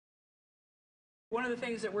One of the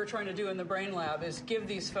things that we're trying to do in the Brain Lab is give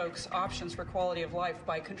these folks options for quality of life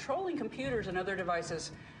by controlling computers and other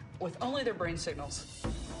devices with only their brain signals.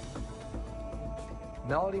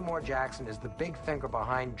 Melody Moore Jackson is the big thinker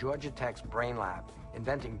behind Georgia Tech's Brain Lab,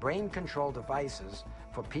 inventing brain control devices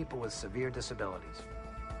for people with severe disabilities.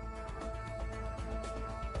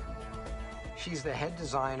 She's the head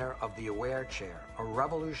designer of the Aware Chair, a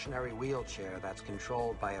revolutionary wheelchair that's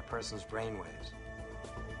controlled by a person's brainwaves.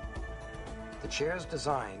 The chair's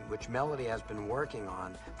design, which Melody has been working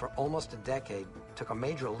on for almost a decade, took a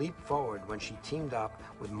major leap forward when she teamed up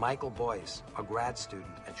with Michael Boyce, a grad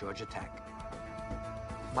student at Georgia Tech.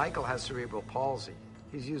 Michael has cerebral palsy.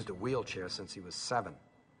 He's used a wheelchair since he was 7.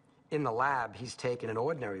 In the lab, he's taken an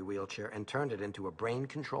ordinary wheelchair and turned it into a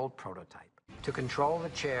brain-controlled prototype. To control the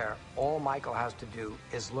chair, all Michael has to do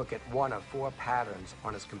is look at one of 4 patterns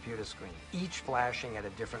on his computer screen, each flashing at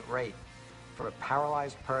a different rate. For a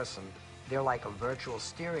paralyzed person, they're like a virtual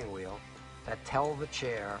steering wheel that tell the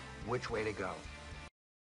chair which way to go.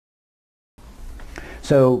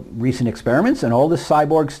 So recent experiments and all this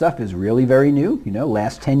cyborg stuff is really very new. You know,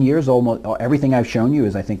 last 10 years, almost everything I've shown you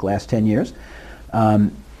is, I think, last 10 years.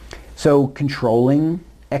 So controlling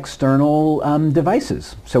external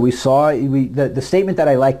devices. So we saw, the statement that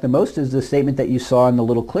I like the most is the statement that you saw in the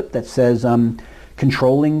little clip that says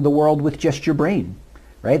controlling the world with just your brain.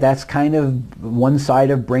 Right? That's kind of one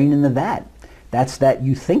side of brain in the vat. That's that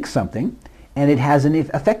you think something and it has an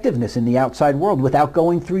effectiveness in the outside world without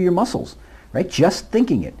going through your muscles, right? Just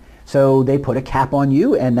thinking it. So they put a cap on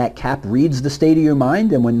you and that cap reads the state of your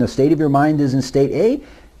mind, and when the state of your mind is in state A,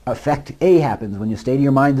 effect A happens. When your state of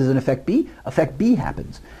your mind is in effect B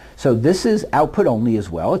happens. So this is output only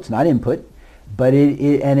as well. It's not input. But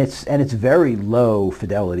it's very low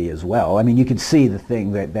fidelity as well. I mean, you can see the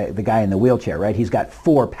thing that the guy in the wheelchair, right? He's got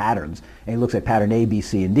 4 patterns, and he looks at pattern A, B,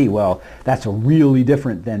 C, and D. Well, that's really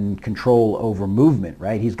different than control over movement,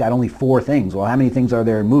 right? He's got only 4 things. Well, how many things are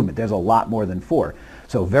there in movement? There's a lot more than 4.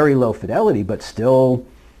 So very low fidelity, but still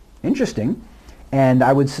interesting. And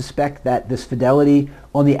I would suspect that this fidelity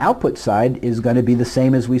on the output side is going to be the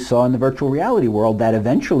same as we saw in the virtual reality world, that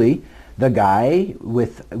eventually the guy,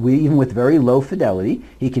 even with very low fidelity,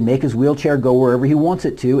 he can make his wheelchair go wherever he wants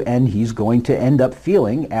it to, and he's going to end up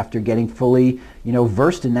feeling, after getting fully,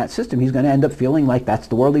 versed in that system, he's going to end up feeling like that's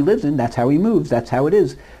the world he lives in, that's how he moves, that's how it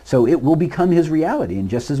is. So it will become his reality, and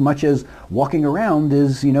just as much as walking around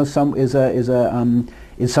is,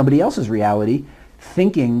 somebody else's reality,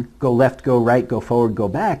 thinking go left, go right, go forward, go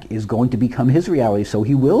back is going to become his reality, so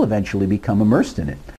he will eventually become immersed in it.